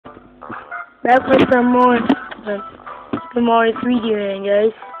Back for some more 3D Land,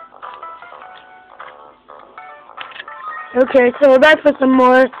 guys. Okay, so we're back for some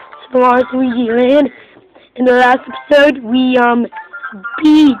more 3D Land. In the last episode, we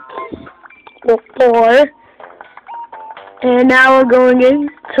beat 4, and now we're going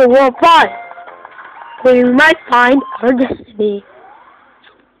into World 5, where we might find our destiny.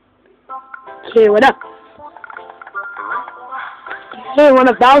 Okay, what up? Hey, one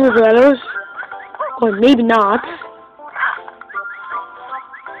of Bowser's letters. Or maybe not.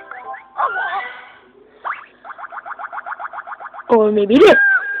 Or maybe it is.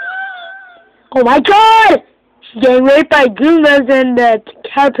 Oh my god! She's getting raped by Goombas and that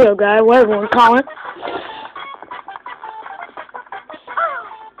caterpillar guy, whatever you want to call it.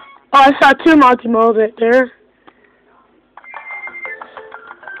 Oh, I saw 2 multi-moles right there.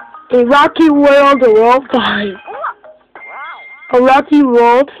 A Rocky World, a World 5. A Rocky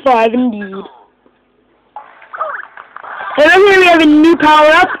World 5 indeed. And over here we have a new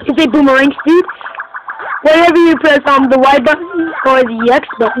power-up. It's a boomerang suit. Whenever you press the Y button or the X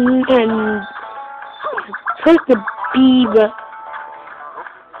button and press the B button,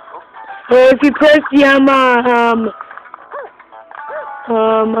 or if you press the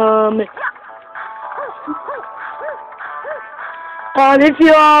if you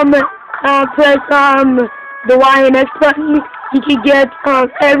press the Y and X button, you can get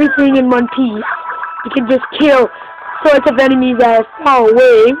everything in one piece. You can just kill sorts of enemies that are far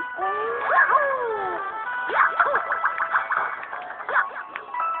away.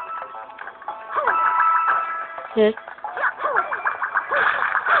 Okay. Is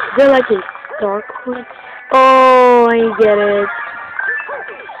there like a star coin? Oh, I get it.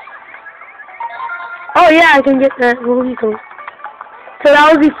 Oh yeah, I can get that. Really cool. So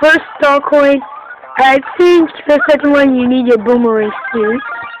that was the first star coin. I think the second one you need your boomerang suit.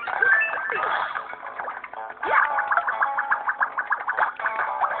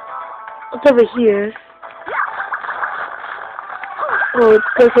 What's over here? Oh, it's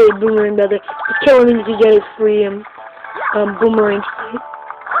supposed to be a boomerang brother. It's killing me to get a free boomerang suit.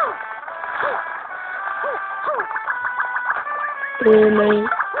 And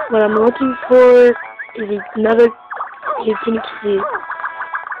what I'm looking for is another infinite suit.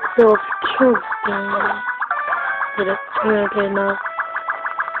 So if you kill this guy, get it. Okay, now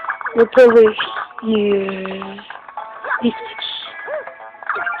what's over here? These switch.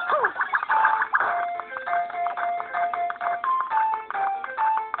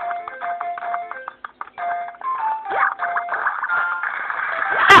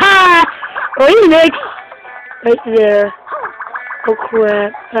 Remix! Right there. Oh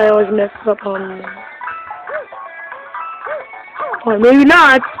crap, I always mess up on that. Or maybe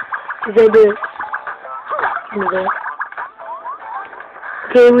not, because I did.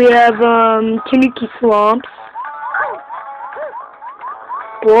 Okay, we have Tanuki Swamps.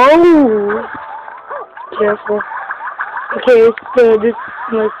 Whoa! Careful. Okay, so this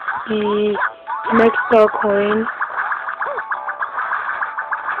must be the next star coin.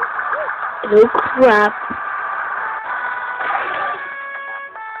 Oh crap.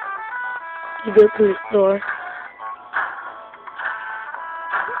 You go to the store.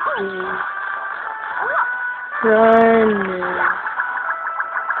 Run.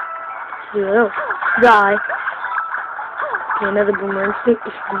 Oh, die. Okay, another boomerang suit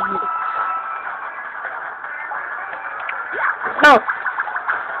if you need it. Oh!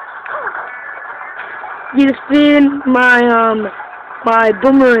 You spin my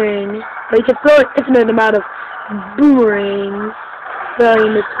boomerang. But you can throw an infinite amount of boomerangs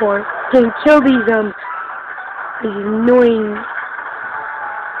in this form to kill these annoying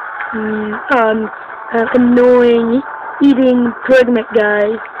annoying eating pregnant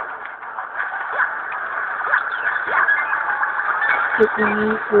guys. Get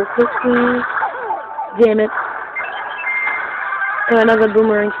these real quickly. Damn it. Another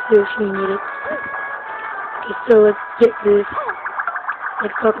boomerang too if you need it. Okay, so let's get this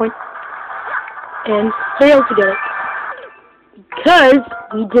next star point. And failed to get it. Because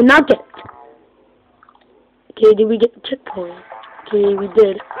we did not get it. Okay, did we get the checkpoint? Okay, we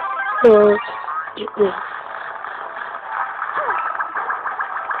did. So, get this.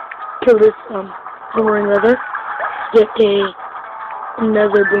 Kill this, boomerang leather. Get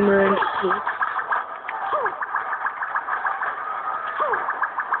another boomerang suit.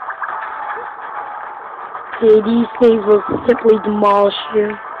 Okay, these things will simply demolish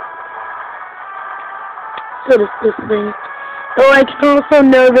you. So does this thing. Oh, I can also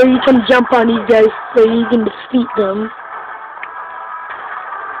know that you can jump on these guys so you can defeat them.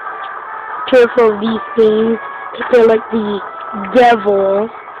 Careful of these things. They're like the devil.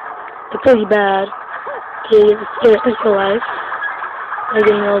 They're pretty bad. Okay, let's get extra life by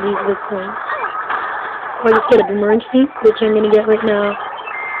getting all these good points. Or let's get a boomerang suit, which I'm gonna get right now.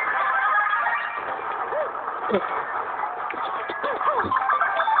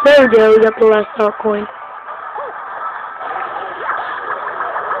 There we go, we got the last star coin.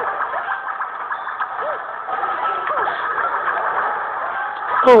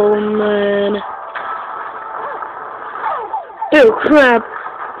 Oh man. Oh crap.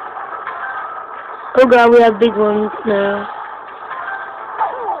 Oh god, we have big ones now.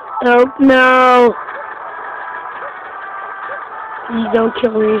 Oh no. Please don't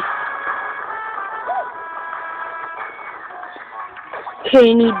kill me. Okay,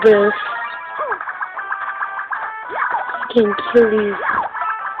 I need this. I can kill these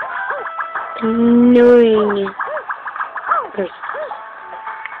annoying persons.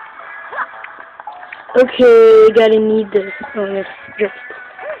 Okay, gotta need this on this strip.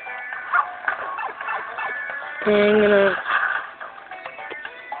 And I'm gonna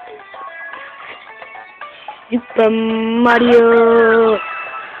Super Mario.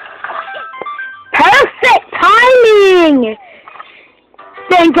 Perfect timing!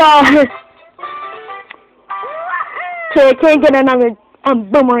 Thank God. Okay, I can't get another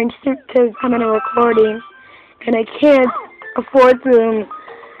boomerang suit because I'm in a recording, and I can't afford to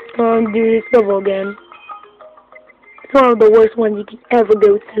do this level again. It's one of the worst ones you can ever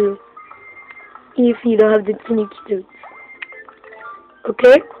go to if you don't have the sneaky suits.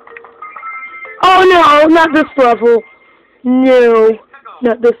 Okay? Oh no, not this level. No,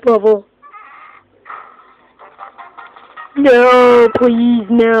 not this level. No, please,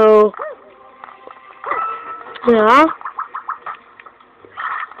 no. Yeah?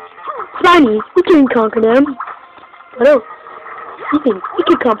 Spinies, we can conquer them. What else? You think we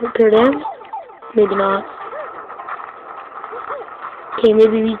can conquer them? Maybe not. Okay,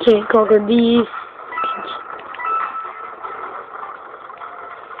 maybe we can't conquer these.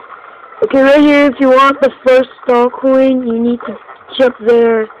 Okay, right here, if you want the first star coin, you need to jump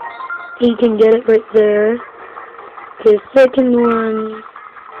there. You can get it right there. Okay, second one.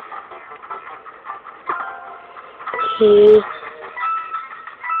 Okay.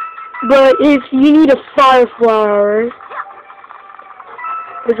 But if you need a fire flower,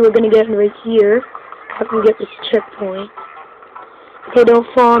 which we're gonna get right here, I can get this checkpoint. Okay, don't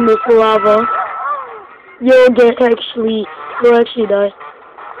fall in this lava. You'll actually die.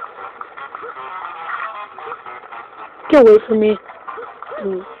 Get away from me,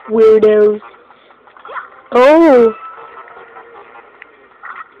 you weirdos. Oh!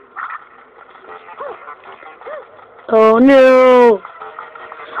 Oh no!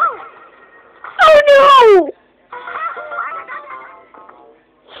 Oh no!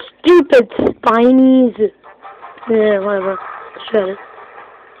 Stupid spinies. Yeah, whatever. Shred it.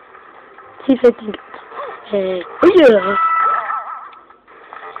 See if I can get it. Oh yeah!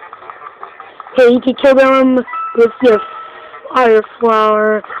 Hey, you can kill them with your fire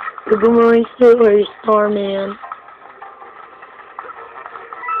flower, your boomerang suit, or your Starman.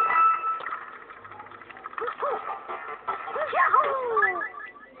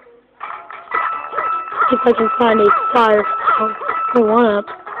 See if I can find a fire flower one up.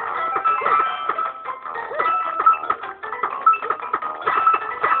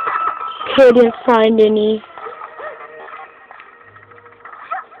 Okay, I didn't find any.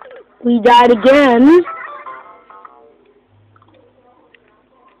 We died again.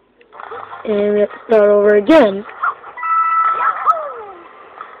 And we have to start over again.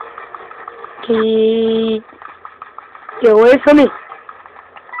 Okay, get away from me.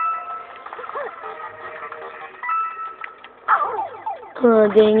 Oh,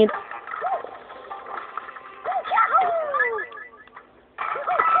 dang it.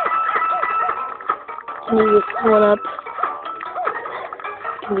 I need this one up.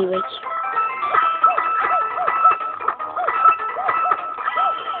 Can be right here.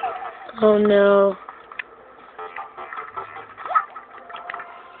 Oh no.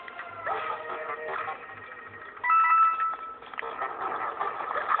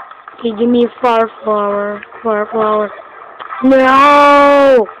 Okay, give me a fire flower. Fire flower.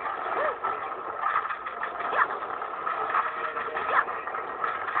 No!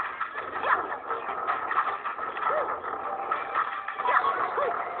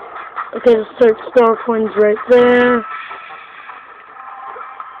 Okay, the third star coin's right there.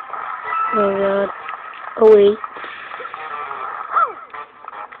 Oh god. Oh wait.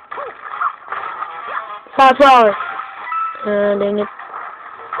 Fire flower! Dang it.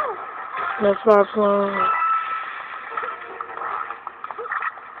 No fire flower.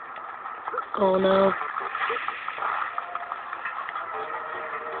 Oh no.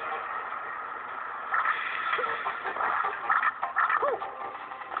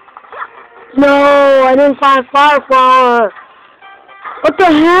 No, I didn't find Fire Flower. What the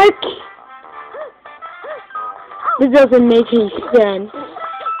heck? This doesn't make any sense.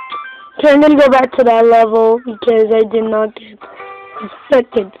 Okay, I'm gonna go back to that level because I did not get the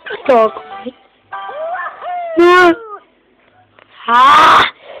second star coin. Ah!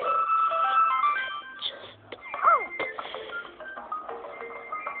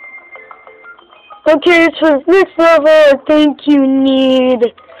 Okay, so next level, I think you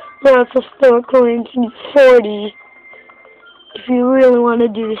need lots of star coins, you need 40, if you really want to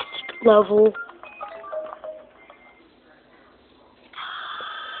do this level.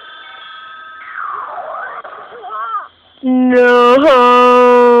 No!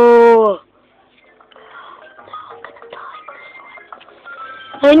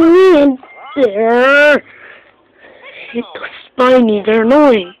 I need there. Hit the spiny, they're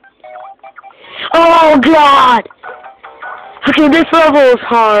annoying. Oh god! Okay, this level is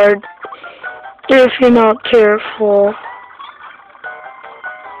hard if you're not careful.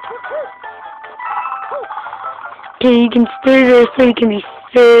 Okay, you can stay there so you can be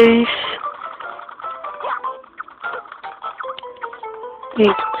safe. Wait.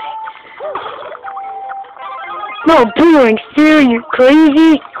 No, Boomerang, Siri, you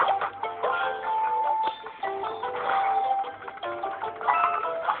crazy?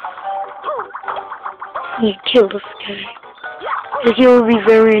 You kill this guy. Because he will be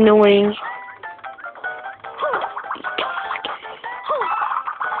very annoying.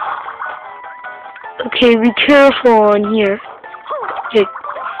 Okay, be careful on here. Okay.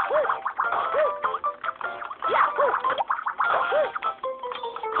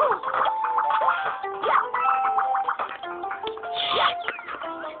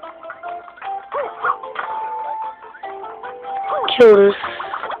 Kill this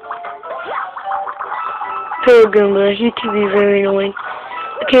Pilgrim, but he can be very annoying.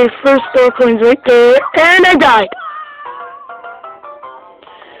 Okay, first star coin's right there, and I died!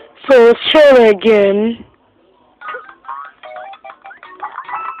 So let's try that again.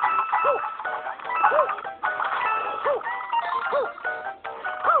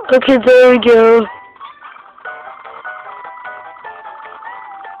 Okay, there we go.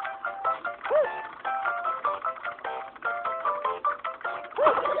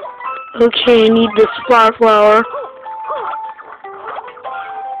 Okay, I need this Fire Flower.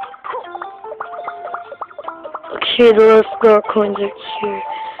 Okay, the last star coins are here.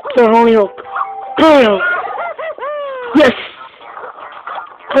 So only hope. Bam! Yes!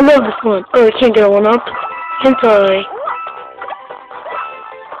 I love this one. Oh, I can't get one up. Can't I?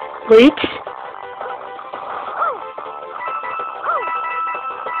 Wait.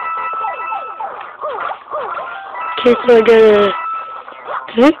 Okay, so I gotta...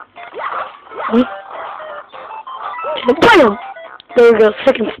 Bam! There we go,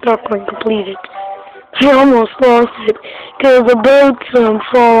 second star coin completed. I almost lost it because the boat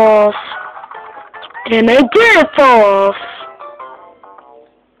fall off. And I did fall off.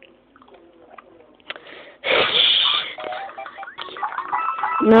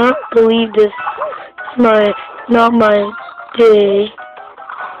 Not believe this. It's not my day.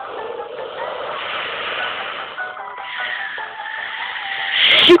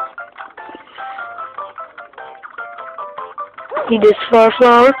 Need this Fire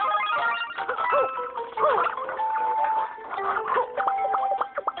Flower.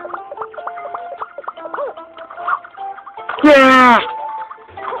 Yeah.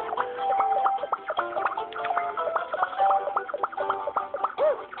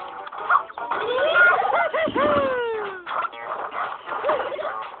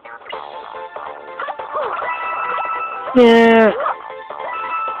 Yeah.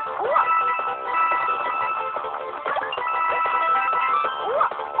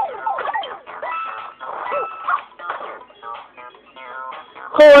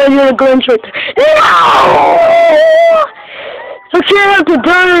 Oh, I did a glitch right there. No! Okay, I have to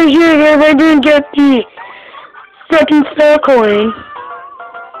die right here because I didn't get the second star coin.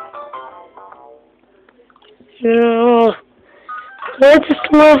 Yeah. Why this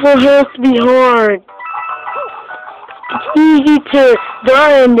level has to be hard? It's easy to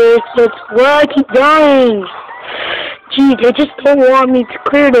die in this, but why I keep dying? Gee, they just don't want me to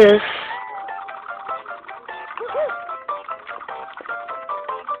clear this.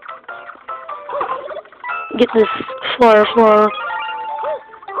 Get this Fire Flower.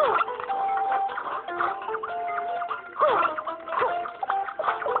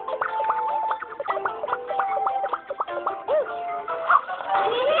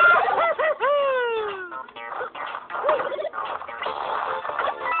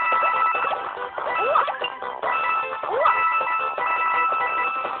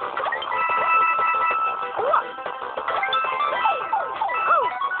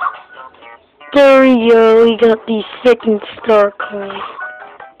 There we go, we got the second star coin.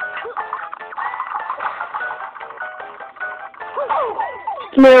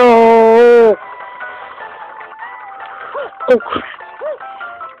 No! Oh crap.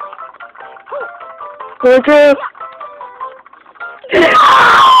 What's up?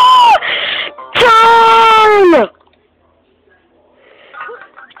 Time!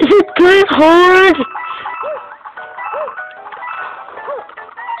 Is it that hard?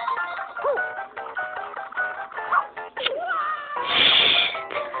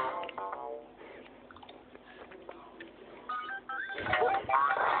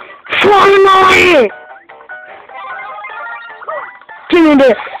 Finally! Give me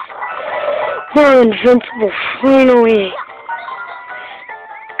this! We're invincible, finally!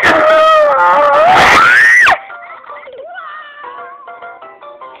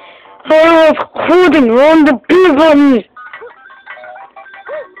 I was holding on the B button!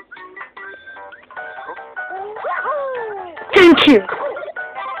 Thank you!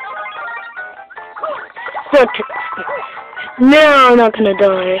 Fuck it. Now I'm not gonna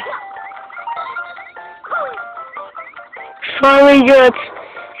die. Finally got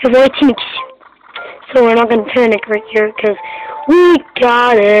everything, so we're not gonna panic right here, because we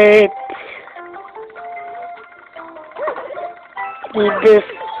got it! Need this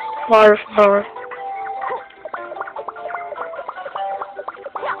water flower.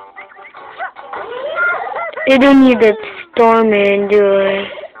 I don't need that Starman, do I?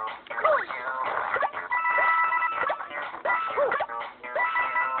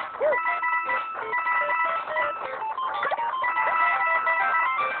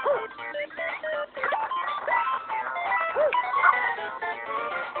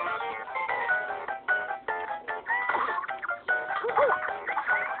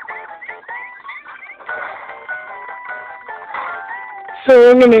 So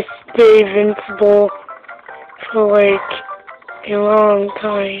I'm gonna stay invincible for like a long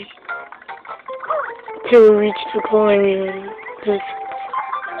time till we reach the goal. I mean, just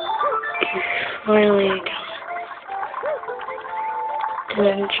finally got it. And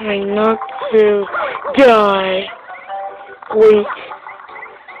I'm trying not to die. Wait.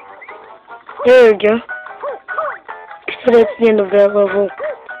 There we go. So that's the end of that level.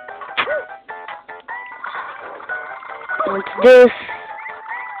 Onto this.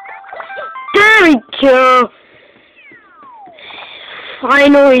 There we go!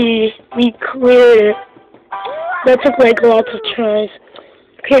 Finally, we cleared it. That took like lots of tries.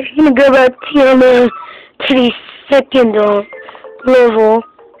 Okay, I'm gonna go back to the second level.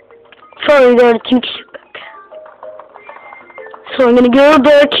 Sorry, got a teach. So I'm gonna go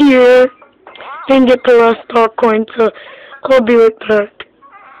back here and get the last star coin, so I'll be right back.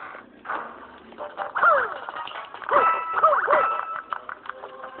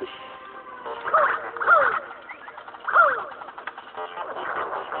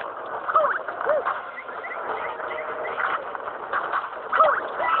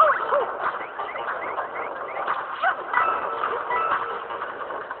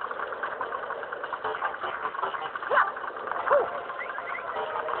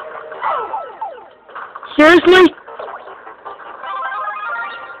 Seriously?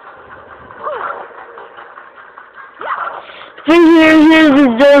 Here's the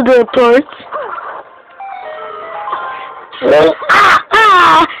Zelda part.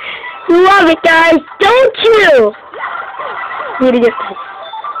 Love it, guys, don't you? Need to get this.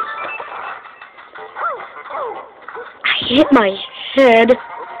 I hit my head.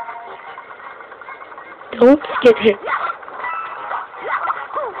 Don't get hit.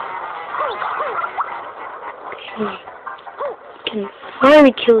 Can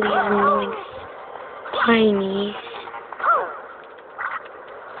finally kill these annoying Spinies.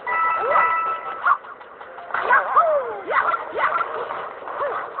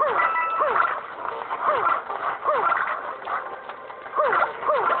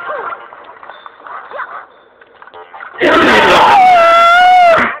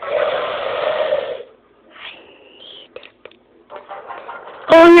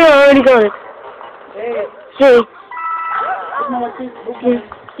 Oh yeah, I already got it. Hey.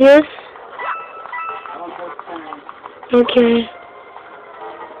 Yes? Okay.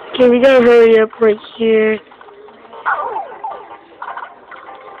 Okay, we gotta hurry up right here.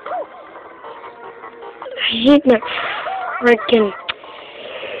 I hate that frickin'.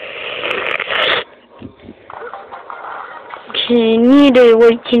 Okay, I need a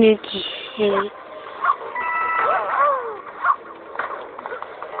white Tanuki suit.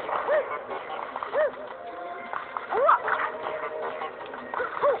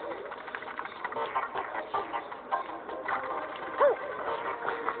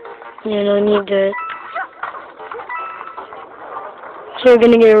 Yeah, no need that. So we're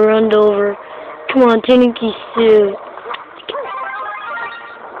gonna get run over. Come on, Tanuki suit.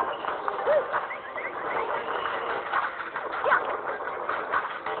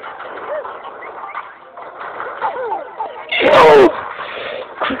 No!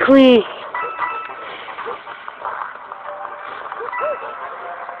 Quickly!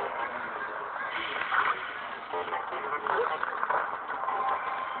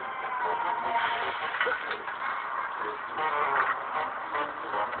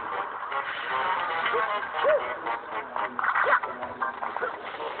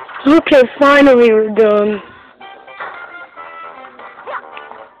 Okay, finally we're done.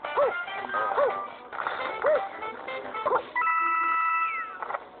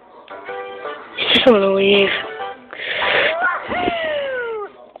 I just wanna leave.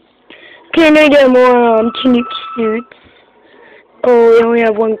 Can I get more Tanuki suits? Oh, we only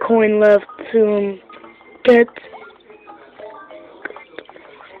have 1 coin left to get.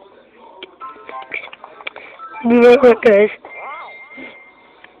 Be right back, guys.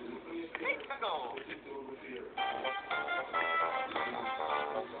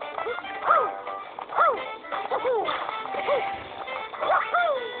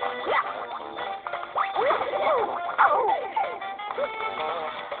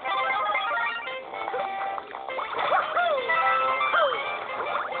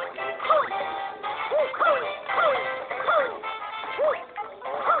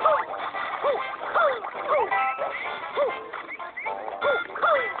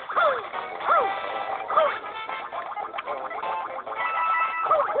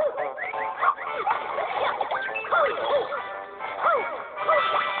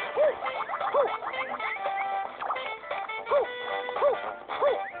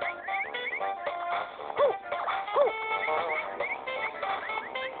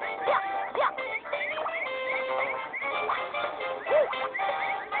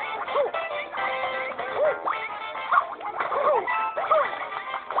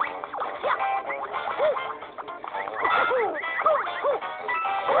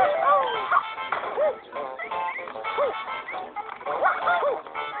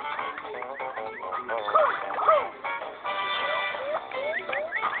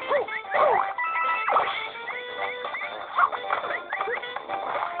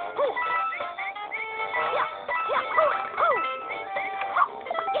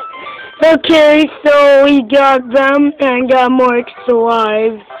 Okay, so we got them and got more extra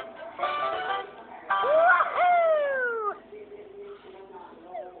lives.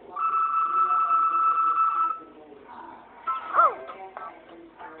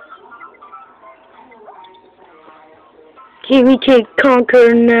 Okay, we take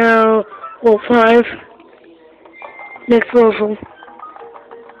Conquer now. Level 5. Next level.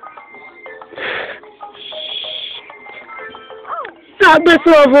 Not this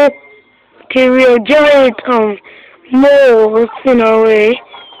level. Okay, we have giant moles in our way.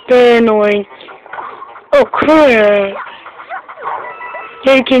 They're annoying. Oh crap!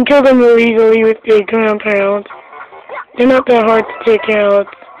 Yeah, you can kill them really easily with the ground pound. They're not that hard to take out.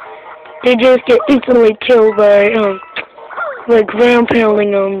 They just get instantly killed by like ground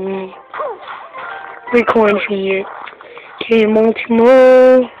pounding 3 coins from you. Okay,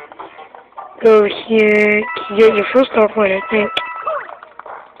 multi-mole. Go over here. You get your first star point, I think.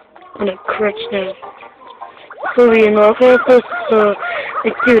 I'm gonna crouch now. So we can go faster, so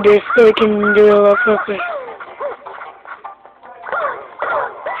let's do this so we can do it a lot faster.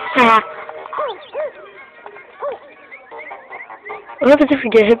 Ah! What happens if we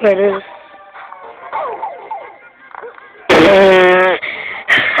get hit by this?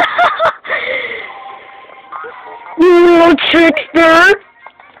 You little trickster!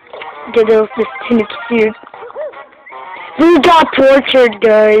 Okay, that was just Tanuki suit. We got tortured,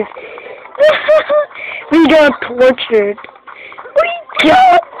 guys. We got tortured. We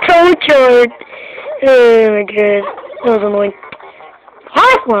got tortured. Oh my god, that was annoying.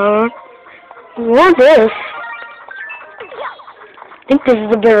 Hi, Flower. Want this? I think this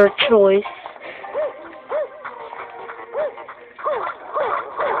is a better choice.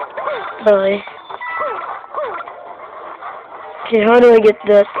 Bye. Okay, how do I get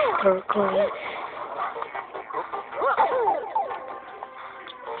that star coin?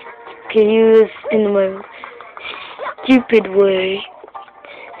 Okay, use in my stupid way.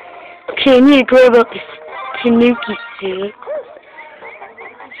 Okay, I need to grab up this Tanuki suit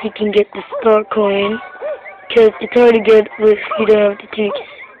so you can get the star coin, because it's hard to get if you don't have the Tanuki suit.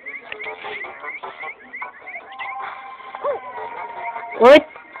 What?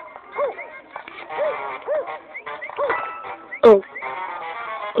 Oh.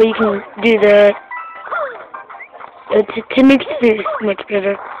 Well, you can do that. To make this much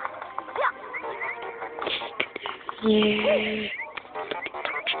better. Yeah.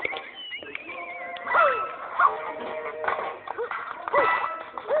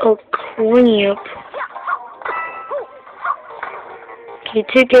 Oh, crap. Okay,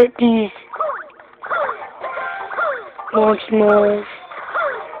 take out these launch moles.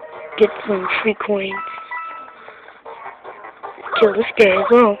 Get some free coins. Kill this guy as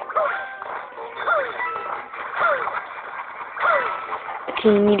well. Okay,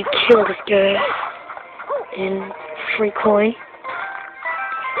 you need to kill this guy. And free coin.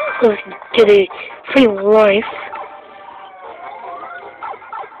 So get a free life.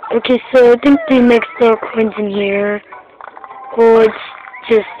 Okay, so I think the next star coins in here. Or it's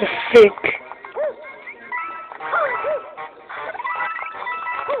just a fake.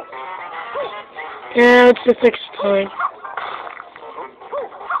 Yeah, it's just extra time.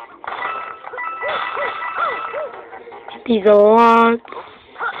 These a lot.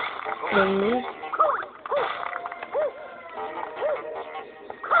 And this.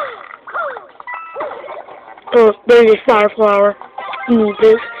 Oh, there's a fire flower. You need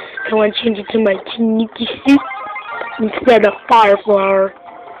this. I want to change it to my Tanuki suit instead of fire flower.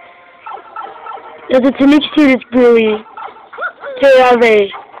 Now the Tanuki suit is really to have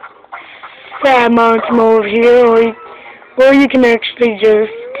a fat mountain over here, or you can actually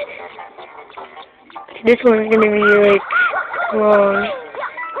just. This one's gonna be like long.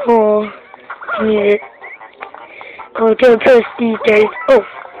 Oh, I need it. Oh, go press these guys. Oh,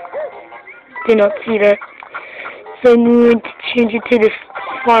 did not see that. So I'm going to change it to this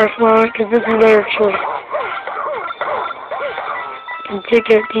firefly because this is a better choice. And take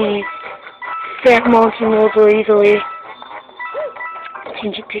out these fat mountain moles easily.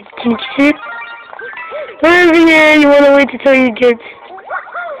 Change it to Kinky Suit. Yeah, you want to wait until you get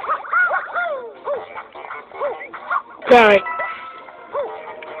die.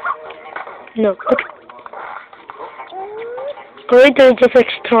 No, okay. Alright, there's just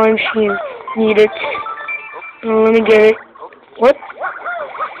extra time she needed. Oh, let me get it. What?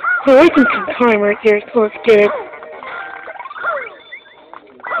 We're wasting some time right here, so let's get it.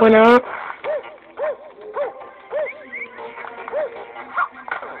 Why not?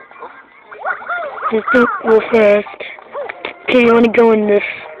 Just do it real fast. Okay, you want to go in this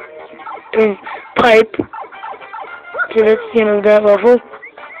pipe. Okay, that's the end of that level.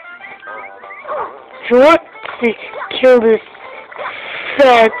 If you want to kill this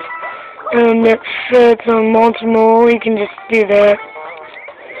fat that fat mountain mole, you can just do that.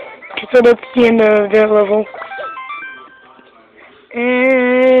 Okay, so that's the end of that level.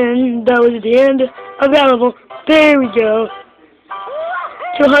 And that was the end of that level. There we go.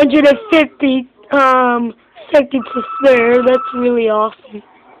 250 seconds to spare. That's really awesome.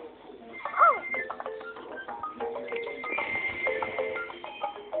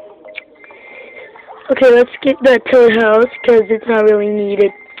 Okay, let's get that toad house because it's not really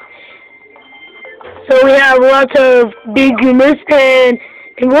needed. So we have lots of big Goombas, and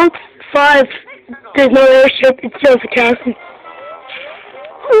in World 5, there's no airship, it's just a castle.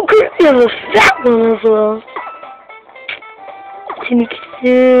 Oh, good, we have a fat one as well. Tanuki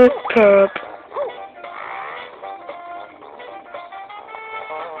Suit, power up.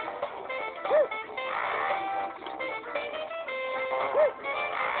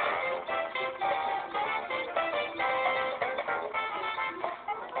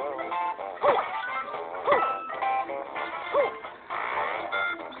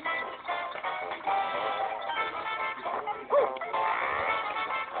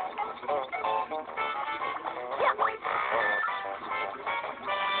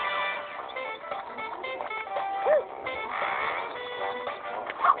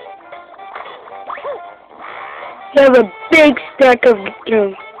 We have a big stack of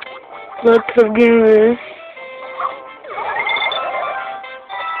lots of Goombas.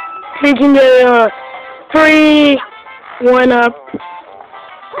 So you can get a free 1-up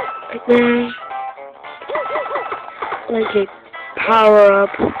right there, like a power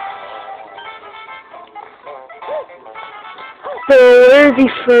up. So where's the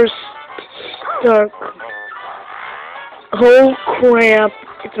first star? Oh crap!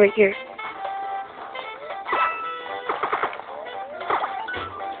 It's right here.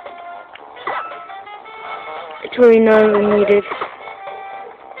 It's really not even needed.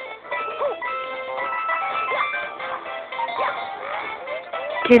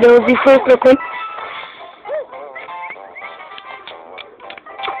 Okay, that was the first one.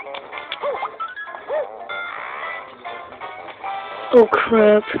 Oh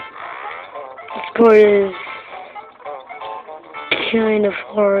crap. This part is kind of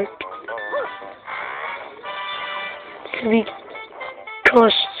hard to be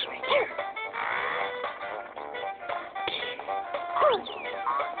cautious right here.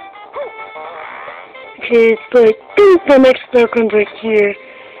 Okay, so I think the next star comes right here.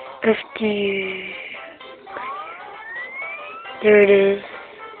 FD. There it is.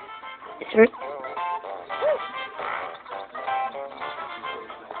 It's right.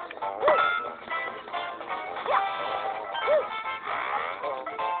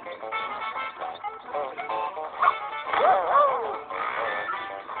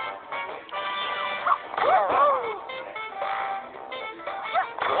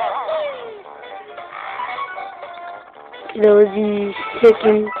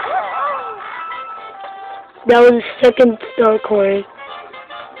 That was the second star coin.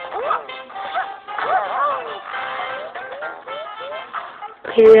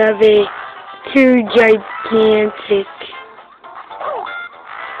 Okay, we have two gigantic.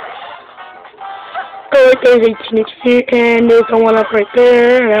 Oh, there's a tunic suit, and there's a one up right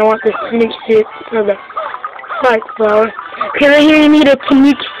there, and I want this tunic suit for the flight flower. Okay, right here you need a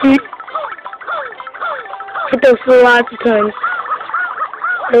tunic suit. Hit those lots of times.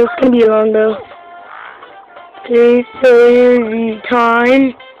 It's gonna be long though. Okay, so here's the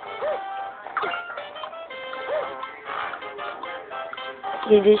time.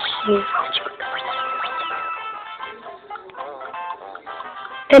 Okay, this is.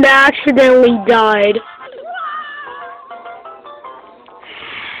 And I accidentally died.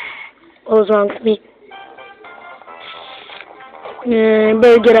 What was wrong with me? I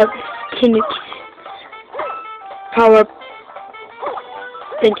better get up. Power up.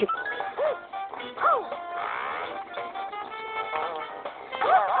 Thank you.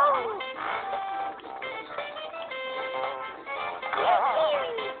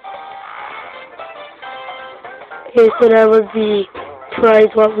 Okay, so that was the prize,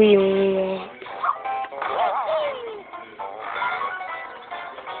 what we want.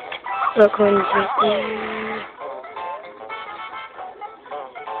 That coin's right there.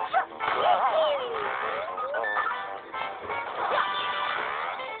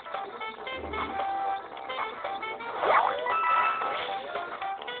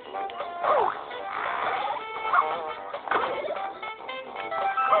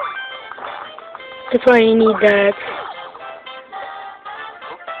 That's why you need that.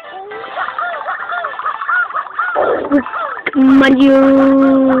 Come on, you.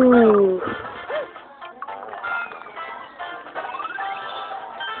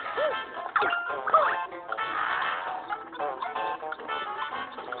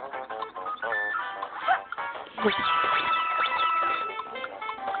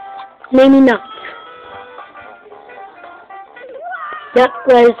 Maybe not. That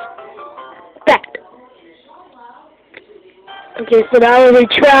was that. Okay, so that was a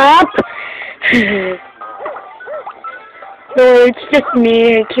trap. No, it's just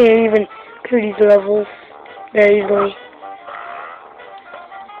me. I can't even clear these levels that easily.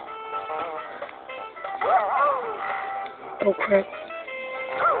 Oh crap.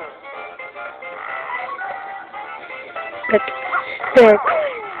 But dark.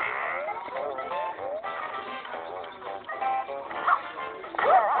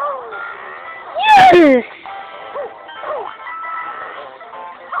 Yes!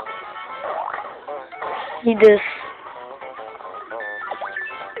 Need this.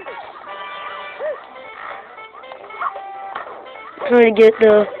 Trying to get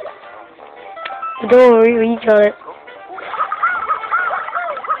the. Don't worry, we got it.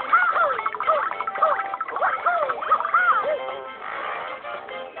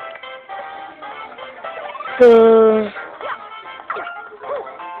 So.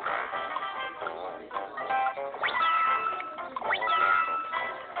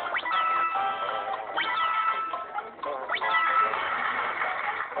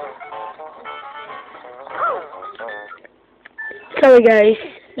 Sorry guys,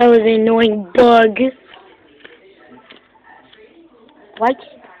 that was an annoying bug. Why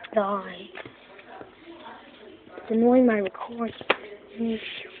can't I die? It's annoying my recording.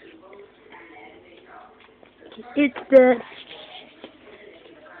 It's the...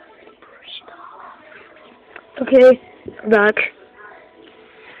 Okay, I'm back.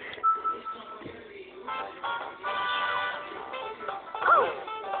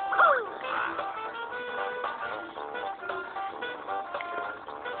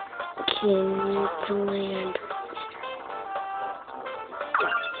 Can to land.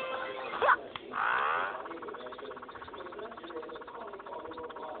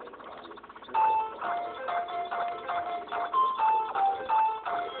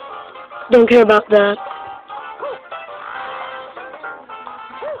 Don't care about that.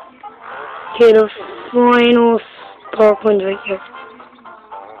 Okay, the final spark one's right here.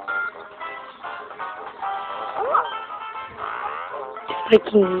 If I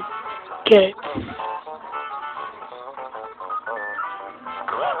can get it.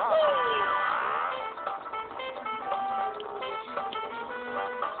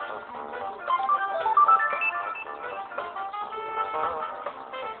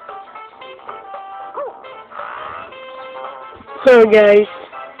 So guys,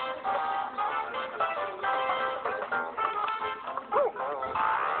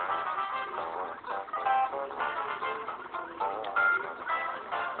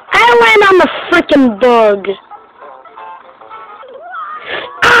 I went on the freaking bug.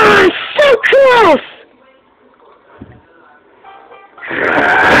 Ah, so close!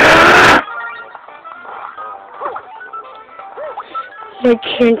 I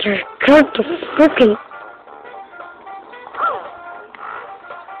can't cut the freaking.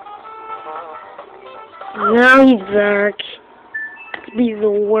 Now he's back. He's the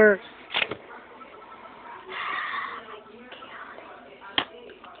worst.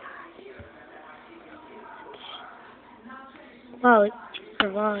 Wow, it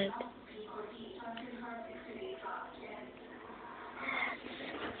survived.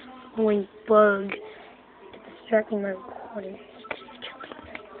 Only bug. It's distracting my recording.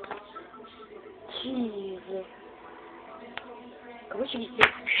 Jeez. I wish I could get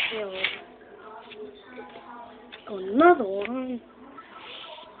killed. Oh, another one.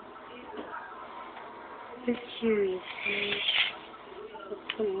 This serious.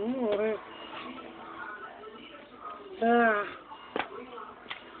 Some more. Ah.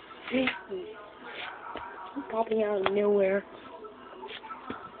 Popping out of nowhere.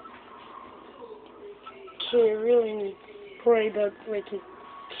 Okay, I really need to pray that I can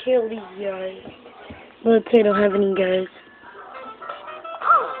kill these guys. Let's say I don't have any guys.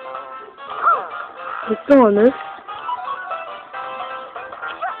 I'm still on this.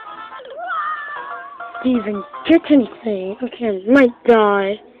 Didn't even get anything. Okay, I might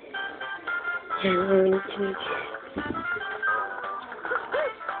die. Yeah, I really need to.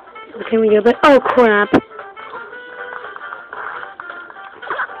 Okay, we go back. Oh crap!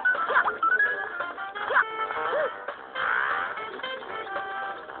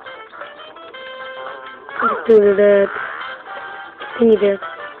 Let's do that. Continue to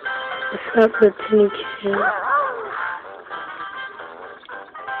stop the communication.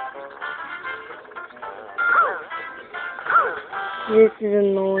 This is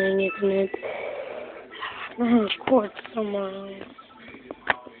annoying, isn't it? I'm gonna report someone.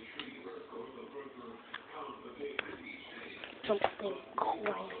 Something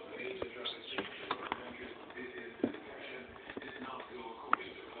quiet.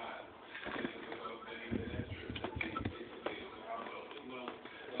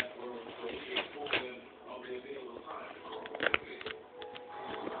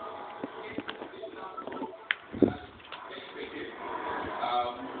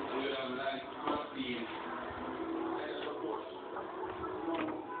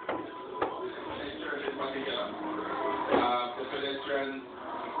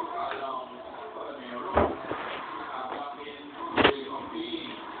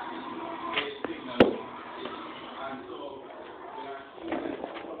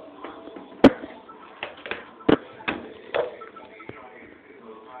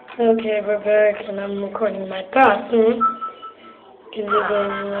 Okay, we're back, and I'm recording my bathroom. Because we're going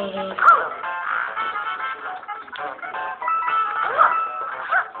right.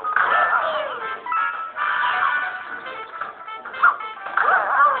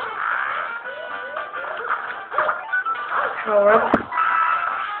 Power up.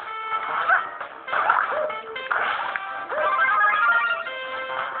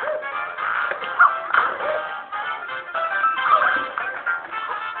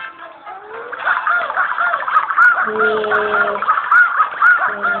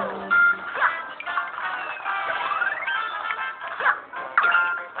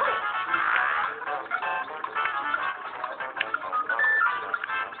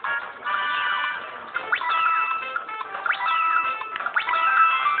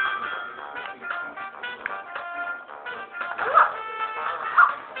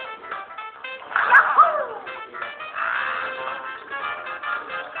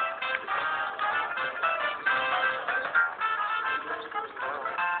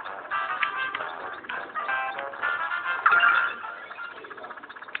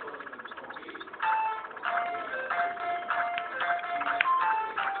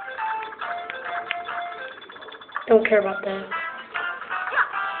 Don't care about that.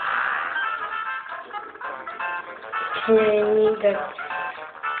 Okay, I need that.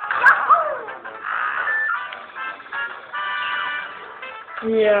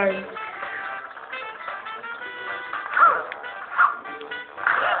 Yeah.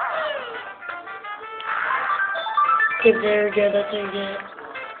 Okay, there we go, that's what get.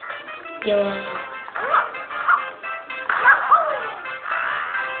 Yeah.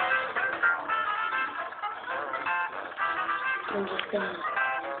 I'm just gonna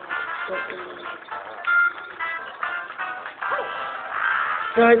look at it.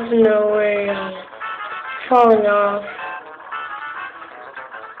 Starts no way falling off.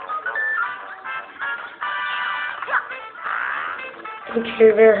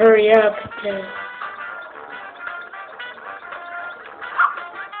 Okay, better hurry up. Okay.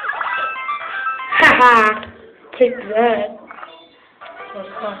 Haha! Take that.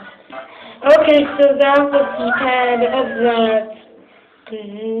 Okay, so that was the end of that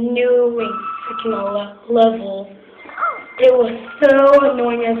new freaking level. It was so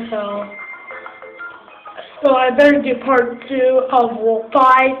annoying as hell. So I better do part 2 of Wolf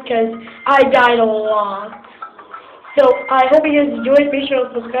 5 because I died a lot. So I hope you guys enjoyed. Be sure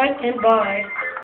to subscribe and bye.